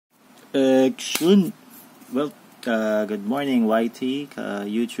Action! Well, good morning YT,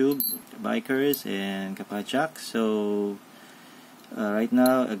 YouTube, bikers, and padyak. So, right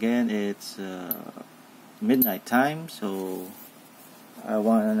now, again, it's midnight time, so I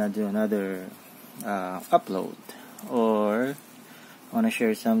want to do another upload, or want to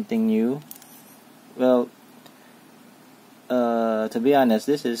share something new. Well, to be honest,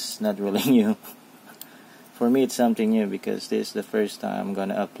 this is not really new. For me, it's something new because this is the first time I'm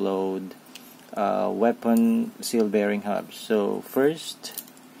gonna upload weapon seal bearing hubs. So first,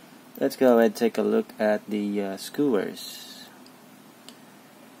 let's go ahead and take a look at the skewers.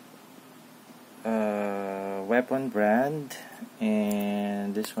 Weapon brand,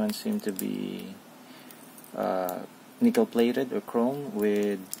 and this one seems to be nickel plated or chrome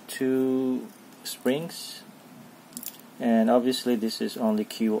with 2 springs, and obviously this is only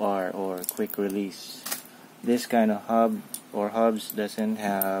QR or quick release. This kind of hub or hubs doesn't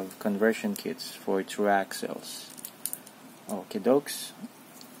have conversion kits for true axles. Okay, dokes.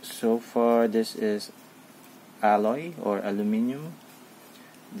 So far, this is alloy or aluminum,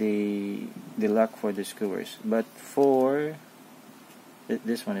 the lock for the skewers. But for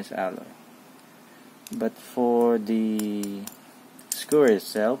this one is alloy. But for the skewer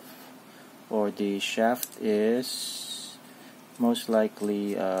itself, or the shaft, is most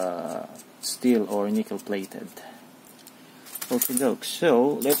likely steel or nickel plated. Okay, dokes.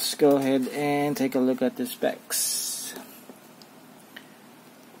 So let's go ahead and take a look at the specs.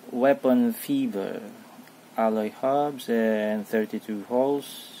 Weapon Fever alloy hubs and 32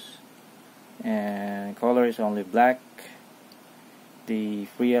 holes, and color is only black. The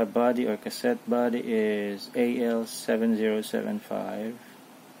FRIA body or cassette body is AL7075.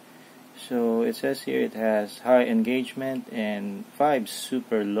 So it says here it has high engagement and 5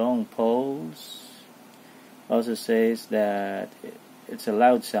 super long poles. Also says that it's a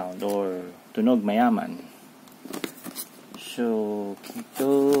loud sound, or tunog mayaman. So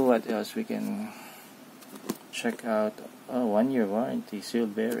Kito, what else we can check out? Oh, 1-year warranty,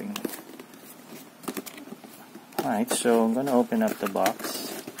 sealed bearing. Alright, so I'm gonna open up the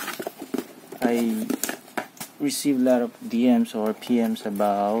box. I received a lot of DMs or PMs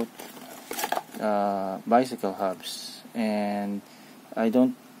about bicycle hubs, and I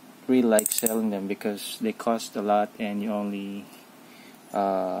don't really like selling them because they cost a lot, and you only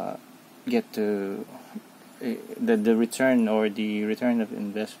get to the return, or the return of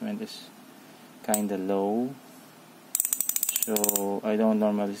investment is kinda low, so I don't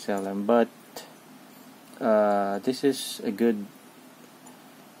normally sell them. But this is a good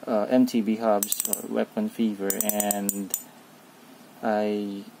MTB hubs or Weapon Fever, and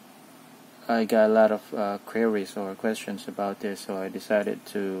I got a lot of queries or questions about this, so I decided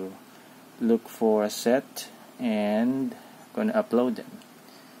to look for a set and gonna upload them.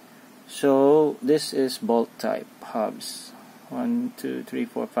 So this is bolt type hubs, 1, 2, 3,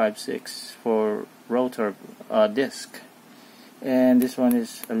 4, 5, 6 for rotor disc, and this one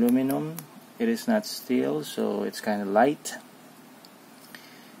is aluminum. It is not steel, so it's kind of light,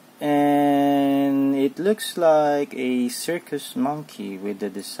 and it looks like a circus monkey with the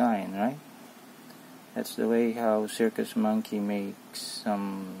design, right? That's the way how circus monkey makes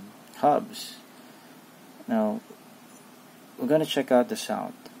some hubs. Now we're gonna check out the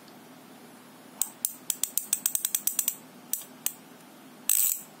sound.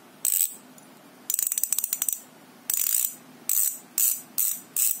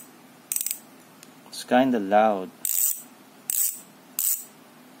 It's kinda loud.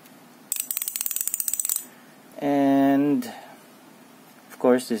 And of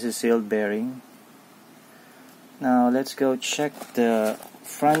course this is sealed bearing. Now let's go check the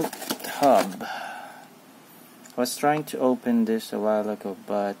front hub. I was trying to open this a while ago,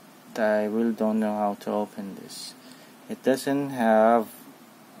 but I really don't know how to open this. It doesn't have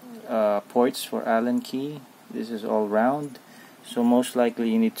ports for Allen key. This is all round, so most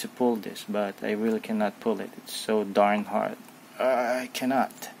likely you need to pull this, but I really cannot pull it. It's so darn hard. I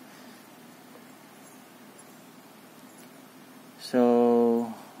cannot.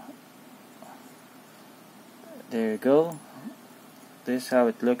 So there you go. This is how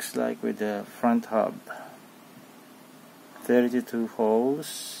it looks like with the front hub. 32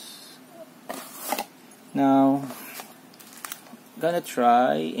 holes. Now I'm gonna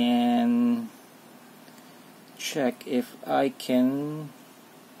try and check if I can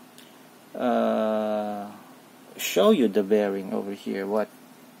show you the bearing over here, what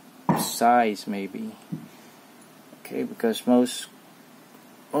size maybe. Okay, because most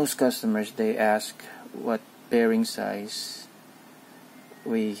customers, they ask what bearing size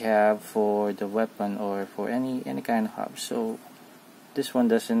we have for the weapon or for any kind of hub. So This one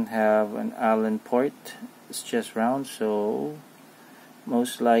doesn't have an Allen port, it's just round, so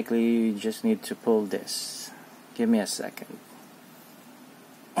most likely you just need to pull this. Give me a second.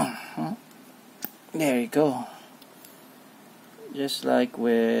 There you go. Just like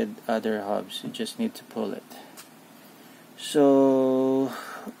with other hubs, you just need to pull it. So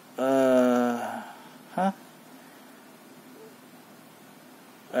I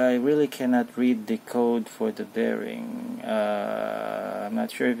really cannot read the code for the bearing. I'm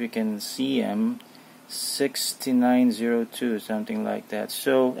not sure if you can see them. 6902, something like that.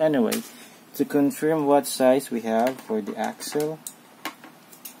 So anyway, to confirm what size we have for the axle,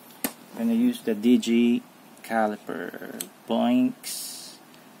 I'm gonna use the DG caliper. Boinks,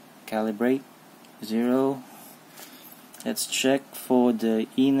 calibrate 0. Let's check for the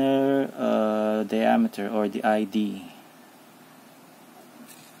inner diameter, or the ID.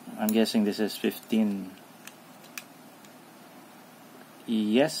 I'm guessing this is 15.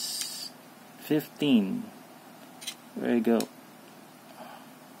 Yes, 15. There you go.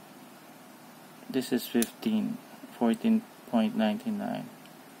 This is 15, 14.99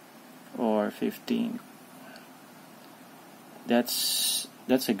 or 15. That's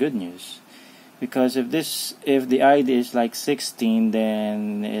a good news, because if the ID is like 16,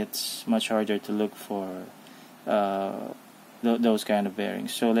 then it's much harder to look for those kind of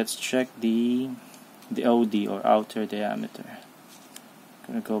bearings. So let's check the OD, or outer diameter. I'm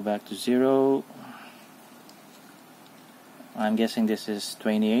gonna go back to 0. I'm guessing this is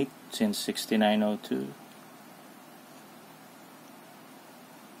 28 since 6902.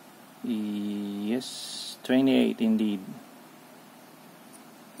 Yes, 28 indeed.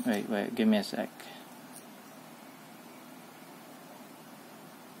 Wait, give me a sec.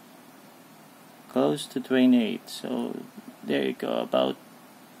 Close to 28, so there you go, about,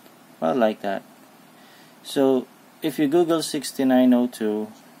 well, like that. So if you Google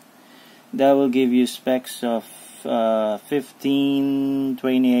 6902, that will give you specs of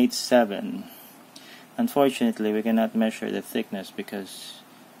 15/28/7. Unfortunately, we cannot measure the thickness because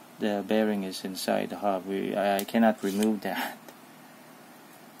the bearing is inside the hub. I cannot remove that.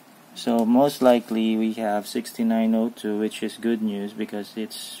 So most likely we have 6902, which is good news because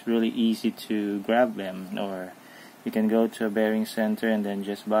it's really easy to grab them, or you can go to a bearing center and then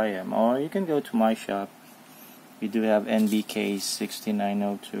just buy them, or you can go to my shop. We do have NBK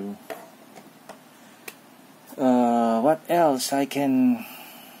 6902. What else I can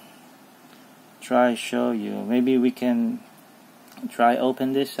try show you? Maybe we can try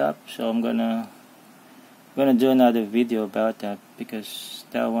open this up. So I'm gonna do another video about that, because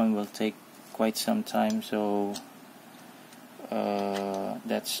that one will take quite some time. So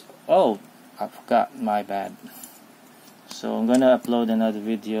that's, oh, I forgot, my bad. So I'm gonna upload another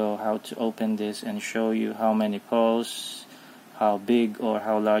video how to open this and show you how many pawls, how big or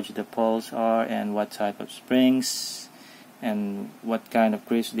how large the pawls are, and what type of springs, and what kind of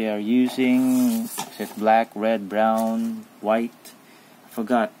grease they are using. Is it black, red, brown, white? I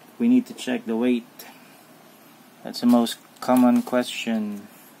forgot. We need to check the weight. That's the most common question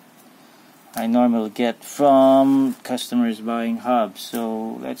I normally get from customers buying hubs.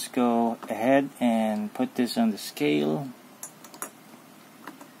 So let's go ahead and put this on the scale.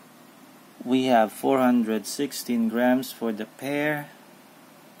 We have 416 grams for the pair,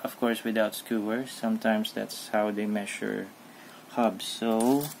 of course without skewers. Sometimes that's how they measure hubs.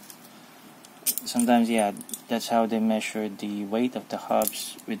 So sometimes, yeah, that's how they measure the weight of the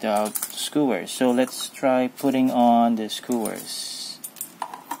hubs without skewers. So let's try putting on the skewers.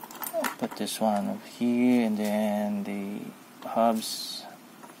 Put this one over here, and then the hubs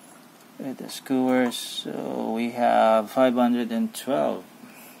with the skewers. So we have 512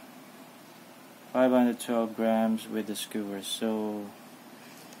 grams with the skewers. So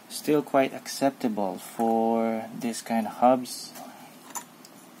still quite acceptable for this kind of hubs.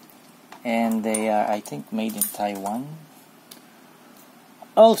 And they are, I think, made in Taiwan.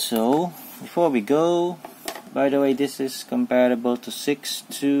 Also, before we go, by the way, this is compatible to 6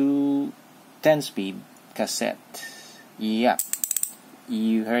 to 10 speed cassette. Yeah,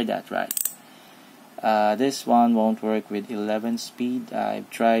 you heard that right. This one won't work with 11 speed. I've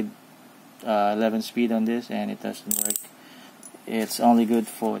tried 11 speed on this and it doesn't work. It's only good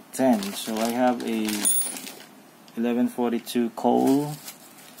for 10. So I have a 1142 coal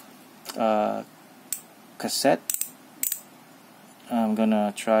cassette. I'm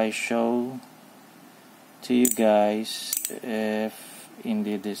gonna try show to you guys if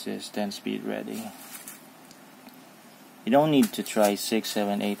indeed this is 10 speed ready. You don't need to try 6,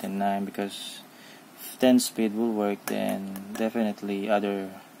 7, 8 and 9, because if 10 speed will work, then definitely other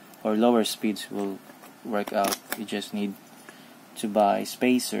or lower speeds will work out. You just need to buy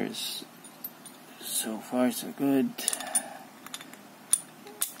spacers. So far so good.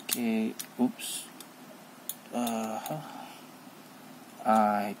 Okay, oops.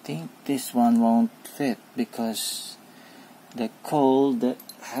 I think this one won't fit because the cold that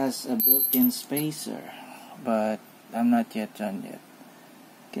has a built-in spacer, but I'm not yet done yet.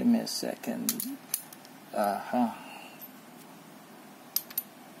 Give me a second. Ah,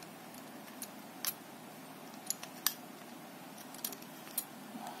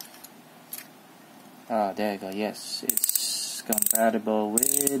 there you go. Yes, it's compatible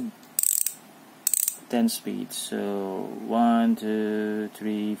with 10 speeds. So 1, 2,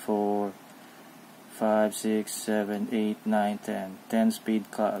 3, 4, 5, 6, 7, 8, 9, 10. 10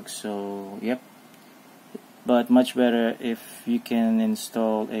 speed cogs. So yep. But much better if you can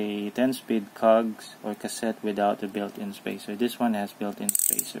install a 10 speed cogs or cassette without a built-in spacer. This one has built-in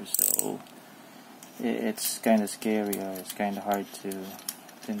spacer, so it's kind of scary, or it's kind of hard to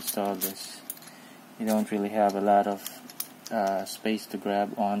install this. You don't really have a lot of space to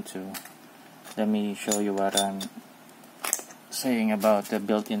grab onto. Let me show you what I'm saying about the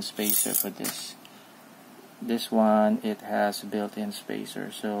built-in spacer for this. This one, it has a built-in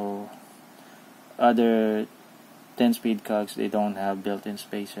spacer, so other 10-speed cogs, they don't have built-in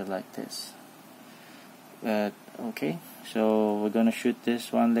spacer like this. But okay, so we're gonna shoot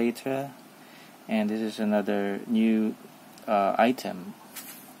this one later, and this is another new item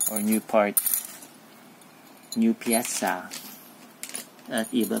or new part, new pieza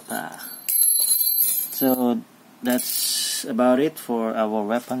at iba pa. So that's about it for our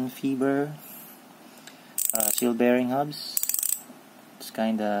weapon fiber seal bearing hubs. It's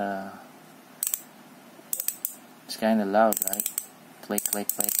kinda loud, right? Click, click,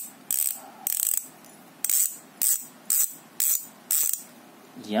 click.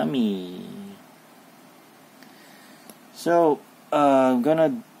 Yummy. So I'm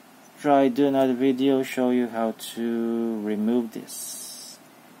gonna try do another video, show you how to remove this.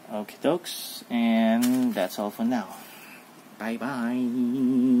 Okay, dokes, and that's all for now. Bye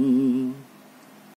bye.